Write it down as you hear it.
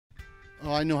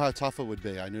Oh, I knew how tough it would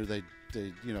be. I knew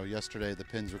yesterday the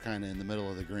pins were kind of in the middle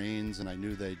of the greens, and I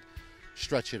knew they'd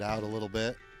stretch it out a little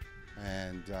bit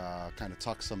and kind of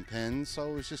tuck some pins. So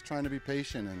I was just trying to be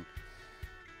patient and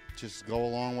just go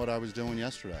along what I was doing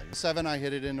yesterday. 7, I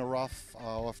hit it in the rough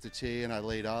off the tee, and I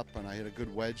laid up, and I hit a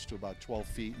good wedge to about 12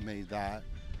 feet and made that.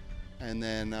 And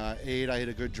then 8, I hit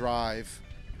a good drive,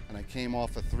 and I came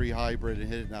off a 3 hybrid and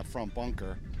hit it in that front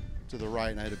bunker to the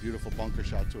right, and I hit a beautiful bunker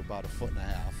shot to about 1.5 feet.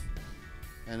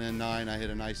 And then 9, I hit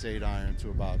a nice 8 iron to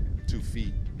about 2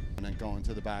 feet. And then going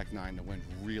to the back 9, the wind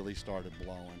really started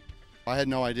blowing. I had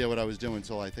no idea what I was doing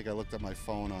until I think I looked at my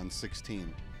phone on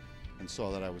 16 and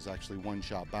saw that I was actually 1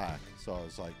 shot back. So I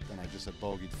was like, then I just had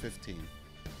bogeyed 15.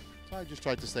 So I just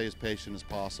tried to stay as patient as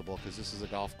possible, because this is a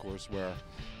golf course where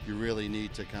you really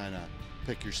need to kind of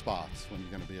pick your spots when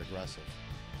you're going to be aggressive.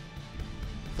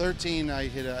 13, I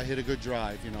hit a good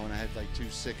drive, and I had like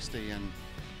 260, and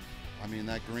I mean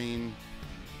that green,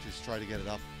 just try to get it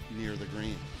up near the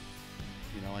green.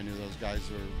 I knew those guys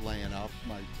were laying up.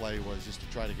 My play was just to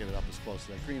try to get it up as close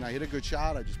to that green. I hit a good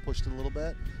shot. I just pushed it a little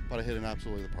bit, but I hit in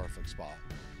absolutely the perfect spot.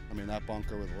 I mean, that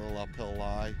bunker with a little uphill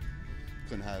lie,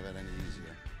 couldn't have it any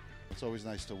easier. It's always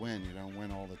nice to win. You don't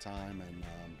win all the time,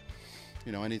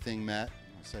 and anything Met.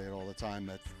 I say it all the time.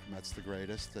 Met's the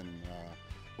greatest, and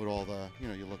with all the,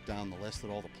 you look down the list at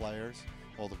all the players,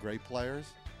 all the great players,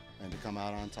 and to come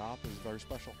out on top is very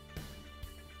special.